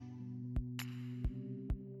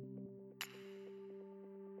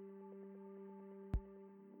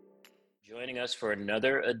joining us for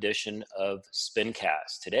another edition of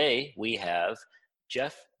SPINcast. Today we have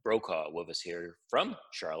Jeff Brokaw with us here from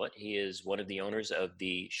Charlotte. He is one of the owners of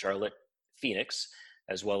the Charlotte Phoenix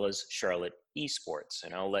as well as Charlotte Esports,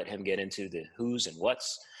 and I'll let him get into the who's and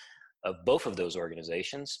what's of both of those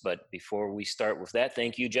organizations. But before we start with that,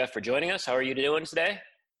 thank you, Jeff, for joining us. How are you doing today?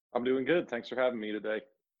 I'm doing good. Thanks for having me today.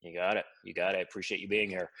 You got it. I appreciate you being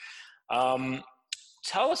here.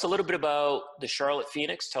 Tell us a little bit about the Charlotte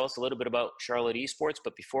Phoenix. Tell us a little bit about Charlotte Esports.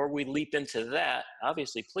 But before we leap into that,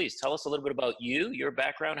 obviously, please tell us a little bit about you, your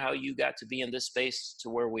background, how you got to be in this space to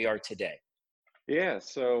where we are today. Yeah,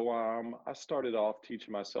 so I started off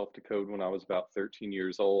teaching myself to code when I was about 13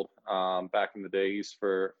 years old. Back in the days,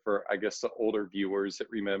 for I guess the older viewers that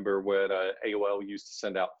remember when AOL used to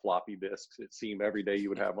send out floppy disks. It seemed every day you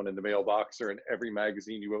would have one in the mailbox or in every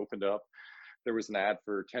magazine you opened up. There was an ad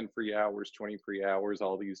for 10 free hours, 20 free hours,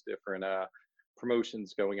 all these different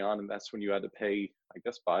promotions going on. And that's when you had to pay, I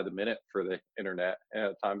guess, by the minute for the internet. And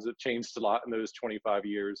at times it changed a lot in those 25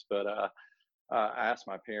 years. But I asked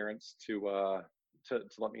my parents to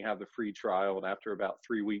let me have the free trial. And after about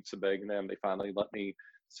 3 weeks of begging them, they finally let me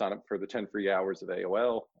sign up for the 10 free hours of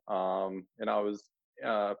AOL. And I was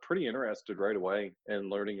pretty interested right away in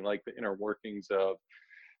learning like the inner workings of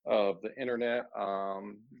the internet.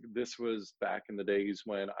 This was back in the days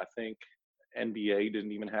when I think NBA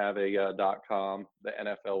didn't even have a .com. The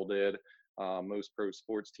NFL did. Most pro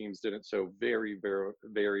sports teams didn't. So very, very,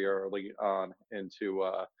 very early on into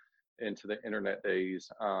the internet days.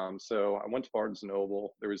 So I went to Barnes &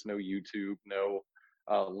 Noble. There was no YouTube, no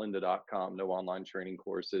lynda.com, no online training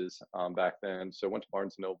courses back then. So I went to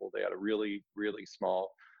Barnes & Noble. They had a really, really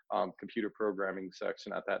small computer programming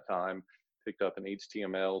section at that time. Picked up an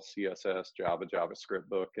HTML, CSS, Java, JavaScript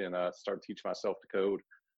book and started teaching myself to code.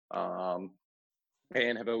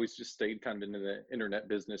 And have always just stayed kind of in the internet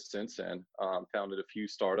business since then. Founded a few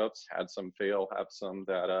startups, had some fail, have some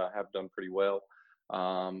that have done pretty well.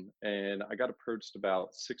 And I got approached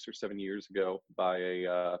about 6 or 7 years ago by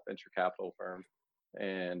a venture capital firm.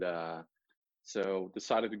 And so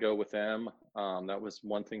decided to go with them. That was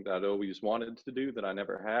one thing that I'd always wanted to do that I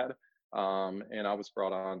never had. And I was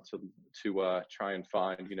brought on to try and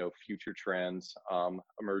find, future trends,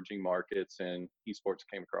 emerging markets, and esports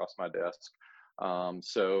came across my desk.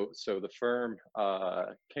 So the firm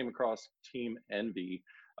came across Team Envy.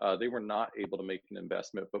 They were not able to make an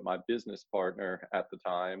investment, but my business partner at the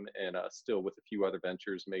time, and still with a few other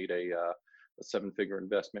ventures, made a 7-figure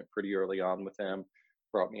investment pretty early on with them.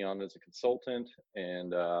 Brought me on as a consultant,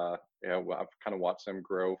 and I've kind of watched them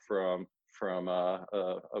grow from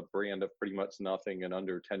a brand of pretty much nothing and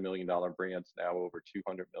under $10 million brands now over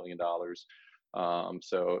 $200 million.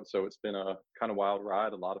 So it's been a kind of wild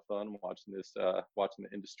ride, a lot of fun watching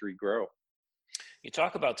the industry grow. You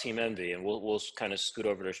talk about Team Envy, and we'll kind of scoot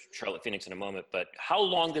over to Charlotte Phoenix in a moment, but how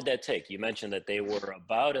long did that take? You mentioned that they were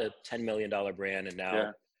about a $10 million brand and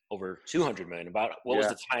now over 200 million. What was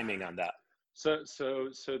the timing on that? So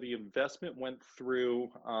the investment went through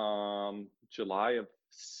July of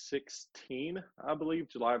 16, I believe,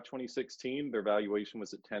 July of 2016. Their valuation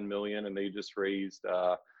was at 10 million, and they just raised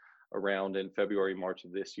around in February, March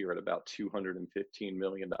of this year at about $215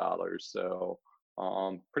 million. So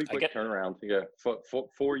pretty quick turnaround. Yeah,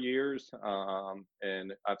 4 years,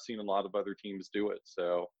 and I've seen a lot of other teams do it.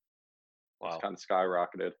 So it's kind of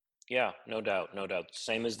skyrocketed. Yeah, no doubt.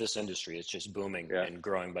 Same as this industry. It's just booming and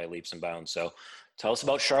growing by leaps and bounds. So tell us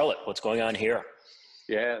about Charlotte. What's going on here?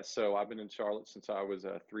 Yeah, so I've been in Charlotte since I was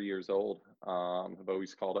 3 years old. I've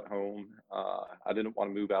always called it home. I didn't want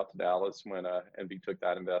to move out to Dallas when Envy took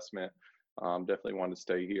that investment. Definitely wanted to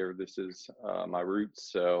stay here. This is my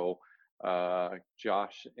roots. So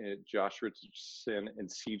Josh Richardson and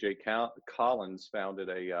CJ Collins founded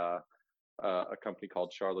a company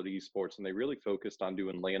called Charlotte Esports, and they really focused on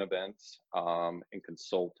doing LAN events and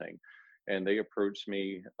consulting. And they approached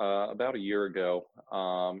me about a year ago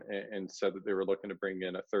and said that they were looking to bring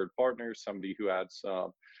in a third partner, somebody who had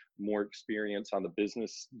some more experience on the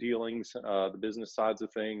business dealings, the business sides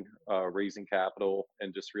of things, raising capital,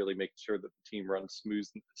 and just really making sure that the team runs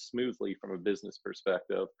smoothly from a business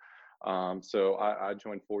perspective. So I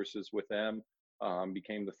joined forces with them.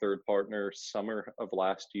 Became the third partner summer of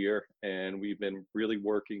last year, and we've been really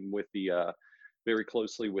working with very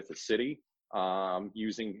closely with the city,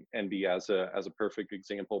 using Envy as a perfect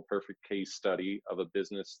example, perfect case study of a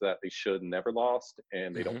business that they should never lost,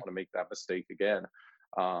 and they don't want to make that mistake again.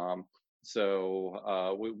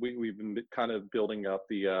 So we've been kind of building up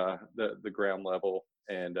the ground level,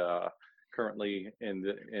 and currently in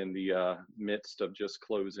the midst of just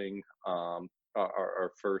closing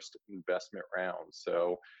our first investment round.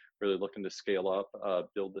 So really looking to scale up,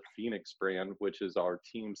 build the Phoenix brand, which is our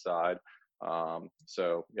team side.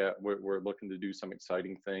 So yeah, we're looking to do some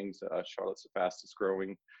exciting things. Charlotte's the fastest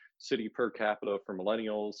growing city per capita for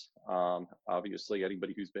millennials. Obviously,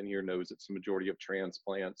 anybody who's been here knows it's a majority of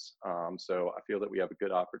transplants. So I feel that we have a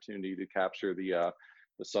good opportunity to capture the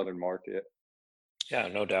southern market. Yeah,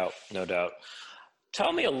 no doubt, no doubt.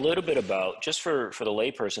 Tell me a little bit about, just for the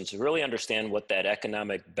layperson to really understand what that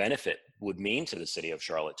economic benefit would mean to the city of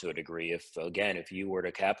Charlotte to a degree. If, again, if you were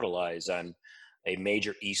to capitalize on a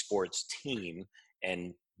major esports team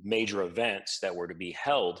and major events that were to be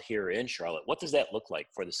held here in Charlotte, what does that look like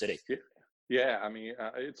for the city? Yeah, yeah. I mean,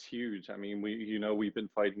 it's huge. I mean, we've been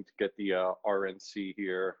fighting to get the RNC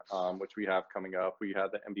here, which we have coming up. We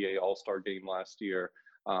had the NBA All-Star Game last year.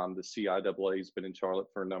 The CIAA has been in Charlotte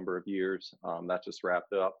for a number of years. That just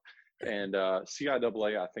wrapped up. And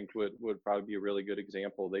CIAA, I think, would probably be a really good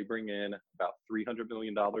example. They bring in about $300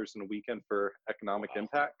 million in a weekend for economic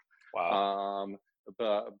impact. Wow.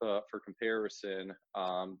 But for comparison,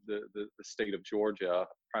 the state of Georgia,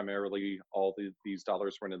 primarily these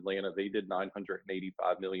dollars were in Atlanta. They did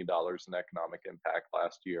 $985 million in economic impact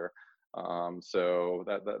last year. So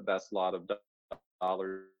that's a lot of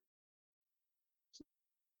dollars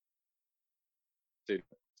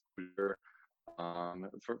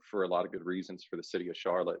for a lot of good reasons for the city of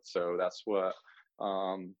Charlotte. So that's what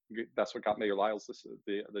got Mayor Lyles,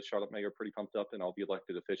 the Charlotte mayor, pretty pumped up, and all the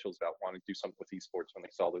elected officials about wanting to do something with esports when they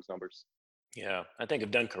saw those numbers. Yeah, I think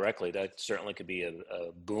if done correctly, that certainly could be a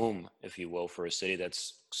boom, if you will, for a city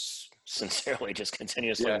that's sincerely just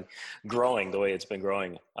continuously Yeah. growing the way it's been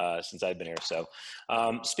growing since I've been here. So,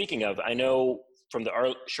 speaking of, I know from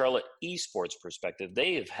the Charlotte esports perspective,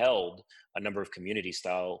 they have held a number of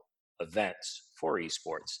community-style events for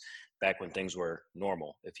esports back when things were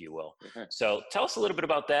normal, if you will. Mhm. So tell us a little bit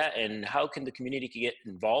about that, and how can the community get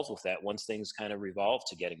involved with that once things kind of revolve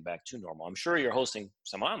to getting back to normal? I'm sure you're hosting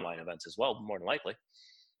some online events as well, more than likely.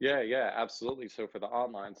 Yeah, absolutely. So for the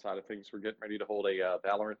online side of things, we're getting ready to hold a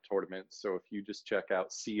Valorant tournament. So if you just check out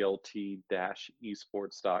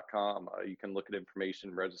clt-esports.com, you can look at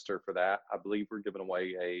information, register for that. I believe we're giving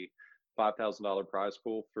away a $5,000 prize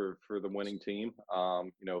pool for the winning team.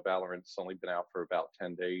 Valorant's only been out for about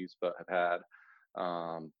 10 days, but have had,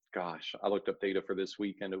 I looked up data for this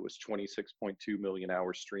weekend. It was 26.2 million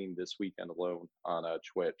hours streamed this weekend alone on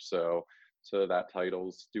Twitch. So that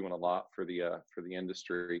title's doing a lot for the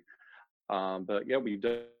industry. But yeah, we've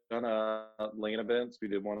done LAN events. We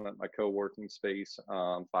did one at my co-working space,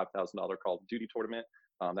 $5,000 Call of Duty tournament.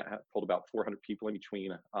 That pulled about 400 people in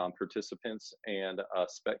between participants and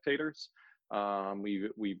spectators.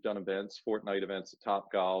 We've done events, Fortnite events at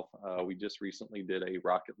Top Golf. We just recently did a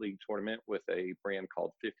Rocket League tournament with a brand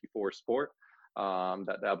called 54 Sport.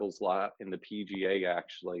 That dabbles a lot in the PGA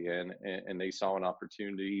actually, and they saw an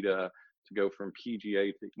opportunity to go from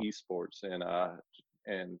PGA to esports and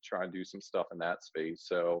try and do some stuff in that space.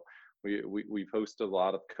 So we've hosted a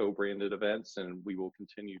lot of co-branded events, and we will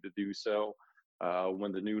continue to do so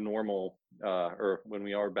when the new normal, or when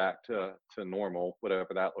we are back to normal,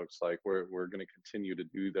 whatever that looks like. We're going to continue to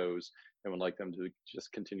do those, and would like them to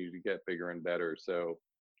just continue to get bigger and better. So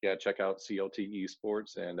yeah, check out CLT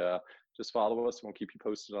Esports and just follow us, and we'll keep you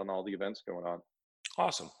posted on all the events going on.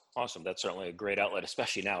 Awesome. Awesome. That's certainly a great outlet,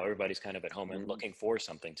 especially now. Everybody's kind of at home and Mhm. looking for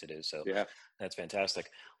something to do. So Yeah. that's fantastic.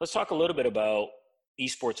 Let's talk a little bit about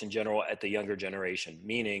esports in general at the younger generation,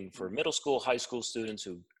 meaning for middle school, high school students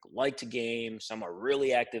who like to game. Some are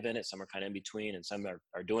really active in it, some are kind of in between, and some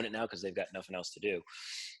are doing it now because they've got nothing else to do.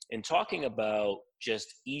 In talking about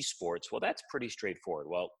just esports, well, that's pretty straightforward.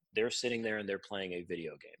 Well, they're sitting there and they're playing a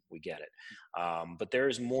video game. We get it. But there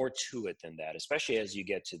is more to it than that, especially as you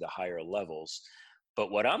get to the higher levels. But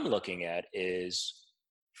what I'm looking at is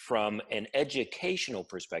from an educational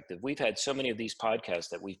perspective. We've had so many of these podcasts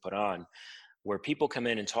that we've put on where people come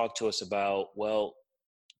in and talk to us about, well,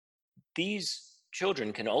 these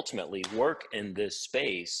children can ultimately work in this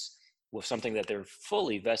space with something that they're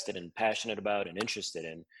fully vested and passionate about and interested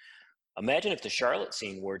in. Imagine if the Charlotte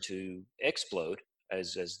scene were to explode,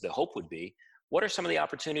 as the hope would be. What are some of the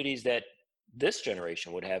opportunities that this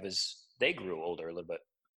generation would have as they grew older a little bit?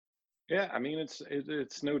 Yeah, I mean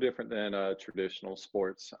it's no different than traditional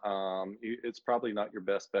sports. It's probably not your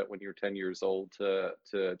best bet when you're 10 years old to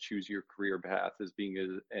choose your career path as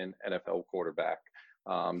being an NFL quarterback.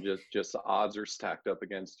 Just the odds are stacked up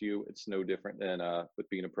against you. It's no different than with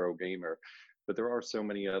being a pro gamer. But there are so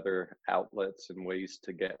many other outlets and ways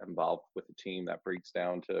to get involved with a team that breaks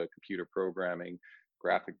down to computer programming,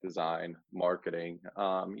 graphic design, marketing.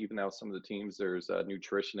 Even now, some of the teams, there's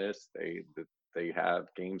nutritionists. they have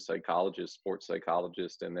game psychologists, sports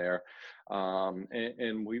psychologists in there.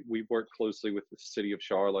 And we work closely with the city of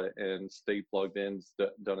Charlotte, and Stay Plugged In's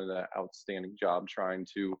done an outstanding job trying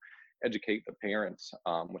to educate the parents,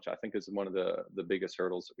 which I think is one of the biggest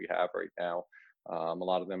hurdles that we have right now. A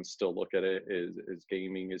lot of them still look at it as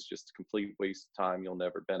gaming is just a complete waste of time. You'll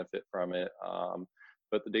never benefit from it.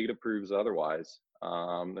 But the data proves otherwise.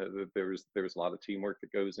 There's a lot of teamwork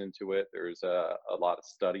that goes into it. There's a lot of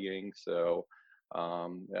studying. So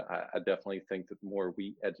I definitely think that the more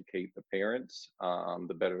we educate the parents,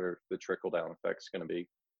 the better the trickle down effect is going to be.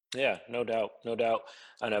 Yeah, no doubt, no doubt.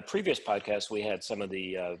 On a previous podcast, we had some of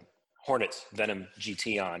the Hornets Venom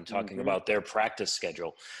GT on talking Hmm. about their practice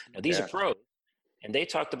schedule. Now, these are Yeah. pros, and they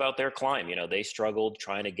talked about their climb. You know, they struggled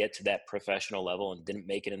trying to get to that professional level and didn't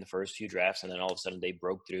make it in the first few drafts, and then all of a sudden they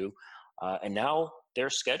broke through. And now their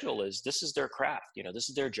schedule is, this is their craft. You know, this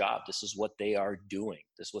is their job. This is what they are doing.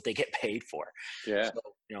 This is what they get paid for. Yeah. So,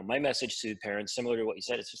 you know, my message to parents, similar to what you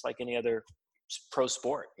said, it's just like any other pro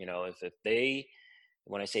sport. You know, if they,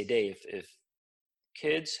 when I say they, if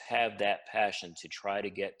kids have that passion to try to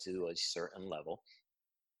get to a certain level,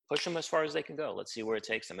 push them as far as they can go. Let's see where it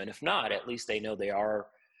takes them. And if not, at least they know they are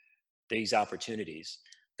these opportunities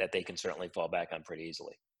that they can certainly fall back on pretty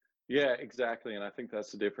easily. Yeah, exactly. And I think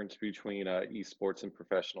that's the difference between esports and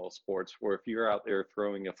professional sports, where if you're out there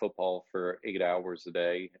throwing a football for 8 hours a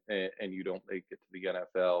day and you don't make it to the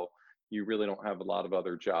NFL, you really don't have a lot of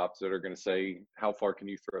other jobs that are going to say, how far can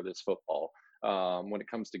you throw this football? When it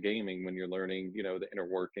comes to gaming, when you're learning, the inner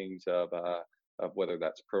workings of whether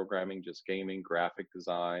that's programming, just gaming, graphic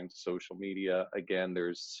design, social media. Again,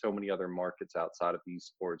 there's so many other markets outside of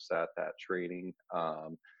esports that training.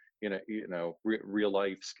 Real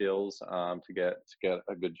life skills to get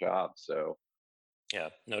a good job. So Yeah,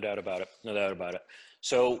 no doubt about it. No doubt about it.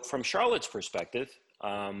 So, from Charlotte's perspective,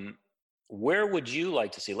 where would you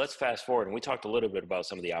like to see? Let's fast forward, and we talked a little bit about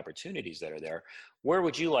some of the opportunities that are there. Where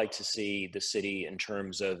would you like to see the city in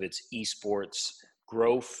terms of its esports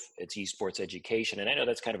growth, its esports education? And I know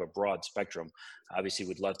that's kind of a broad spectrum. Obviously,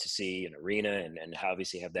 we'd love to see an arena and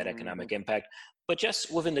obviously have that mhm. economic impact, but just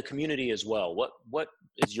within the community as well. What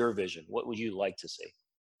is your vision? What would you like to see?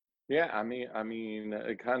 Yeah, I mean,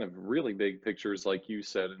 kind of really big pictures, like you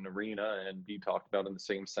said, an arena, and be talked about in the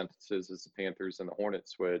same sentences as the Panthers and the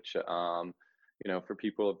Hornets, which, for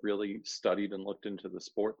people who have really studied and looked into the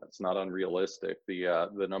sport, that's not unrealistic.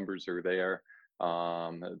 The numbers are there,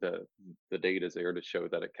 the data is there to show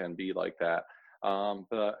that it can be like that.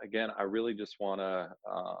 But again, I really just want to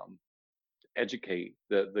educate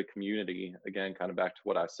the community. Again, kind of back to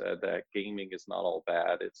what I said, that gaming is not all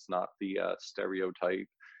bad. It's not the stereotype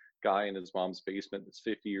guy in his mom's basement that's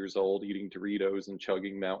 50 years old eating Doritos and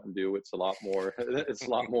chugging Mountain Dew. It's a lot more. It's a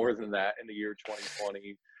lot more than that in the year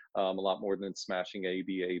 2020. A lot more than smashing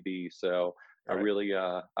AB. So I Right. really,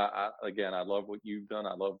 again, I love what you've done.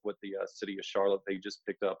 I love what the city of Charlotte, they just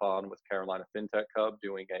picked up on with Carolina FinTech Hub,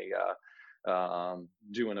 doing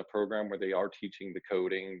a program where they are teaching the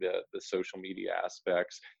coding, the social media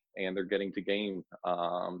aspects, and they're getting to game.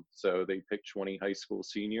 So they pick 20 high school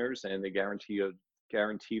seniors, and they guarantee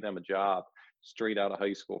them a job straight out of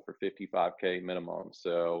high school for 55K minimum.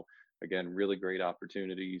 So again, really great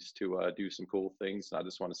opportunities to do some cool things. And I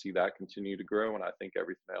just want to see that continue to grow, and I think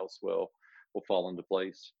everything else will fall into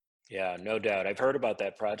place. Yeah, no doubt. I've heard about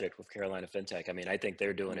that project with Carolina FinTech. I mean, I think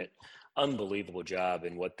they're doing Mm, an unbelievable job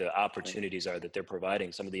in what the yeah. opportunities are that they're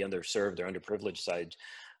providing some of the underserved or underprivileged side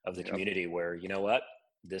of the Yep. community where, you know what,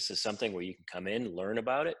 this is something where you can come in, learn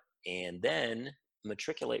about it, and then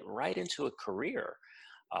matriculate right into a career.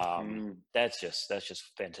 Mm, That's just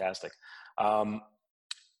fantastic. Um,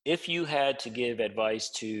 if you had to give advice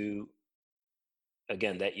to,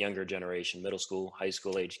 again, that younger generation, middle school, high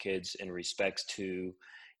school age kids in respects to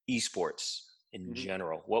esports in mhm.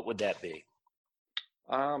 general, what would that be?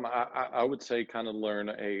 I would say kind of learn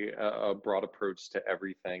a broad approach to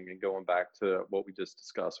everything, and going back to what we just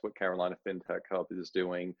discussed, what Carolina FinTech Hub is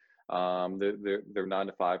doing. They're 9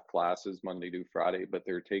 to 5 classes Monday through Friday, but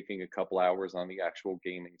they're taking a couple hours on the actual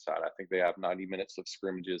gaming side. I think they have 90 minutes of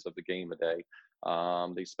scrimmages of the game a day.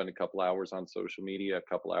 They spend a couple hours on social media, a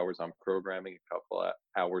couple hours on programming, a couple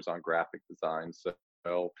hours on graphic design.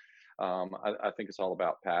 So I think it's all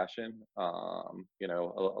about passion. A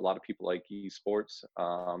lot of people like esports,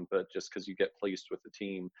 but just because you get placed with the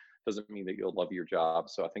team doesn't mean that you'll love your job.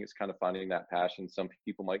 So I think it's kind of finding that passion. Some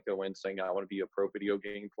people might go in saying, I want to be a pro video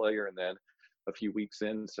game player. And then a few weeks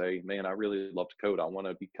in say, man, I really love to code. I want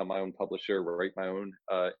to become my own publisher, write my own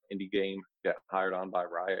indie game, get hired on by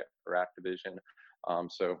Riot or Activision.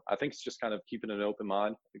 So I think it's just kind of keeping an open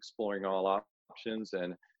mind, exploring all options,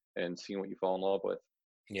 and and seeing what you fall in love with.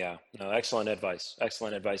 Yeah, no, excellent advice.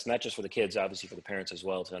 Excellent advice. Not just for the kids, obviously for the parents as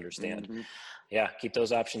well to understand. Hmm. Yeah, keep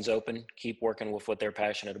those options open. Keep working with what they're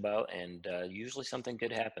passionate about, and usually something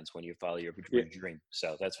good happens when you follow Yeah, your dream.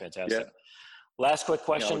 So that's yeah. fantastic. Last quick I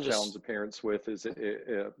question. would challenge Just the parents with is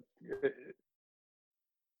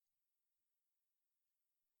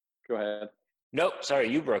go ahead. nope. Sorry,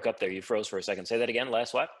 you broke up there. You froze for a second. Say that again.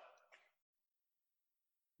 Last what?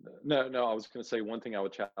 No, no, I was going to say one thing I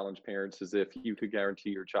would challenge parents is if you could guarantee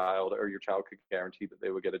your child or your child could guarantee that they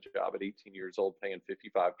would get a job at 18 years old paying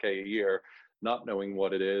 55K a year, not knowing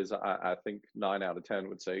what it is, I think 9 out of 10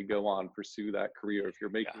 would say go on, pursue that career if you're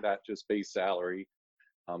Yeah. making that just base salary.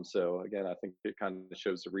 So again, I think it kind of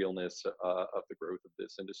shows the realness of the growth of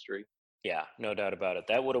this industry. Yeah, no doubt about it.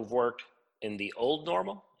 That would have worked in the old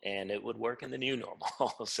normal, and it would work in the new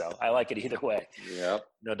normal. So I like it either way. Yep,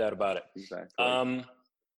 No doubt about it. exactly. Um,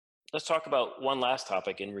 let's talk about one last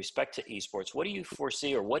topic in respect to esports. What do you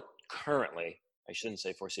foresee, or what currently, I shouldn't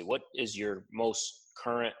say foresee, what is your most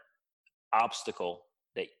current obstacle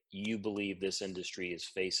that you believe this industry is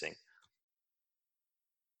facing?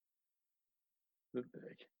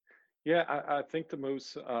 Yeah, I think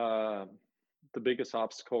the biggest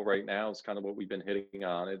obstacle right now is kind of what we've been hitting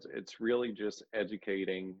on. It's really just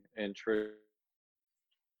educating and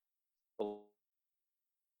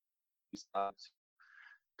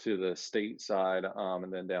to the state side,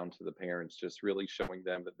 and then down to the parents, just really showing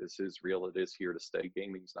them that this is real. It is here to stay.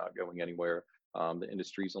 Gaming's not going anywhere. The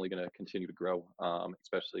industry is only going to continue to grow,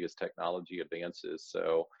 especially as technology advances.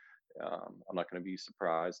 So I'm not going to be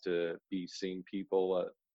surprised to be seeing people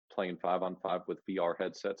playing 5-on-5 with VR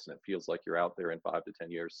headsets, and it feels like you're out there in 5 to 10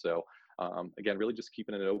 years. So again, really just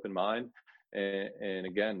keeping an open mind, and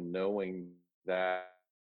again, knowing that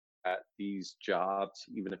at these jobs,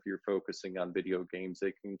 even if you're focusing on video games,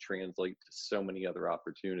 they can translate to so many other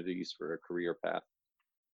opportunities for a career path.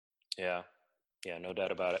 Yeah. Yeah, no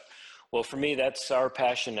doubt about it. Well, for me, that's our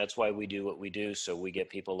passion. That's why we do what we do. So we get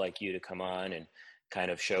people like you to come on and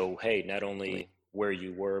kind of show, hey, not only where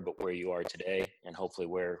you were, but where you are today, and hopefully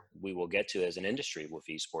where we will get to as an industry with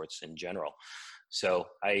esports in general. So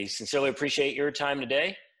I sincerely appreciate your time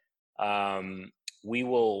today. We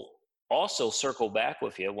will also circle back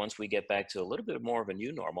with you once we get back to a little bit more of a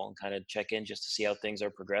new normal and kind of check in just to see how things are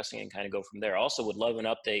progressing and kind of go from there. Also would love an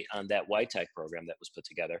update on that YTech program that was put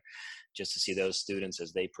together, just to see those students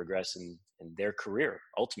as they progress in their career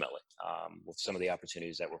ultimately, with some of the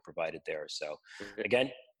opportunities that were provided there. So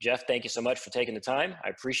again, Jeff, thank you so much for taking the time. I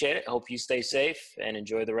appreciate it. Hope you stay safe and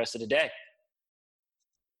enjoy the rest of the day.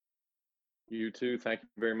 You too. Thank you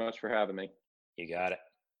very much for having me. You got it.